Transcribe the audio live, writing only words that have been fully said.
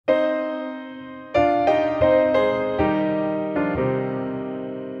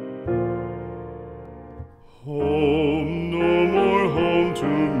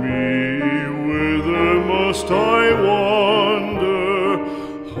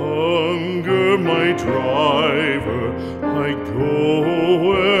my driver, I go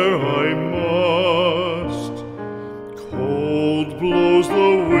where I must. Cold blows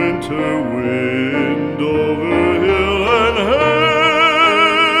the winter wind over hill and heather.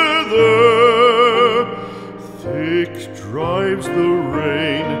 Thick drives the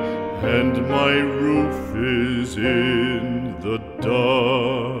rain, and my roof is in the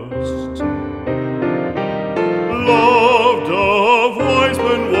dust. Loved of wise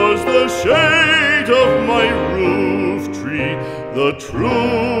men was the shade of my roof tree. The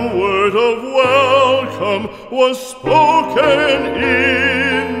true word of welcome was spoken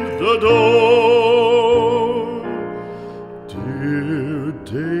in the door. Dear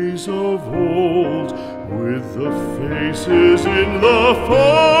days of old, with the faces in the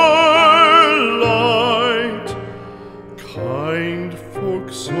firelight, kind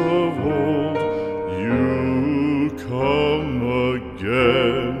folks of old, you come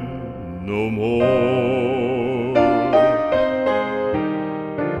again no more.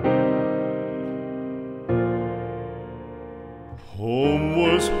 Home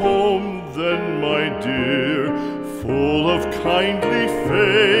was home then, my dear, full of kindly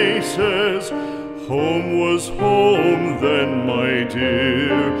faces. Home was home then, my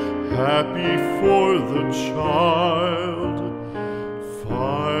dear, happy for the child.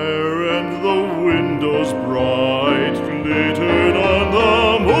 Fire and the windows bright glittered on the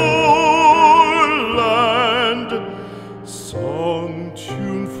moorland. Song,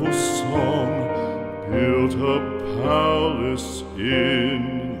 tuneful song, built a palace in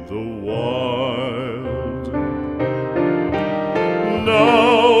the wild.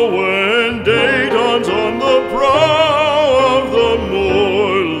 Now when day dawns on the brow of the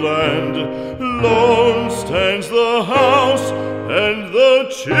moorland, lone stands the house, and the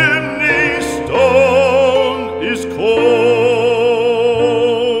chimney stone is cold.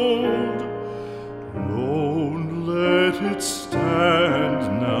 Lone, let it stand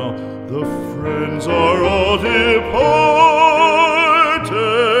now, the friends are all departed.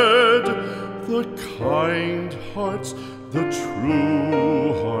 The kind hearts, the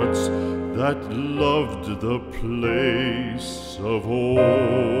true hearts, that loved the place of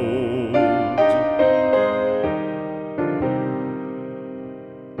old.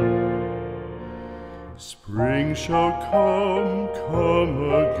 Spring shall come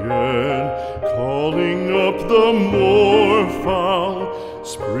again, calling up the moorfowl.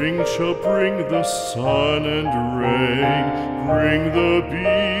 Spring shall bring the sun and rain, bring the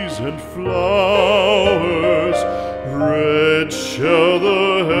bees and flowers. Red shall the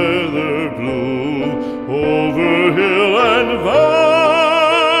heather bloom over hill and valley.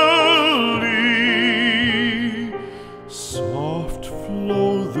 Soft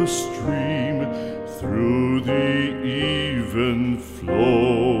flow the stream through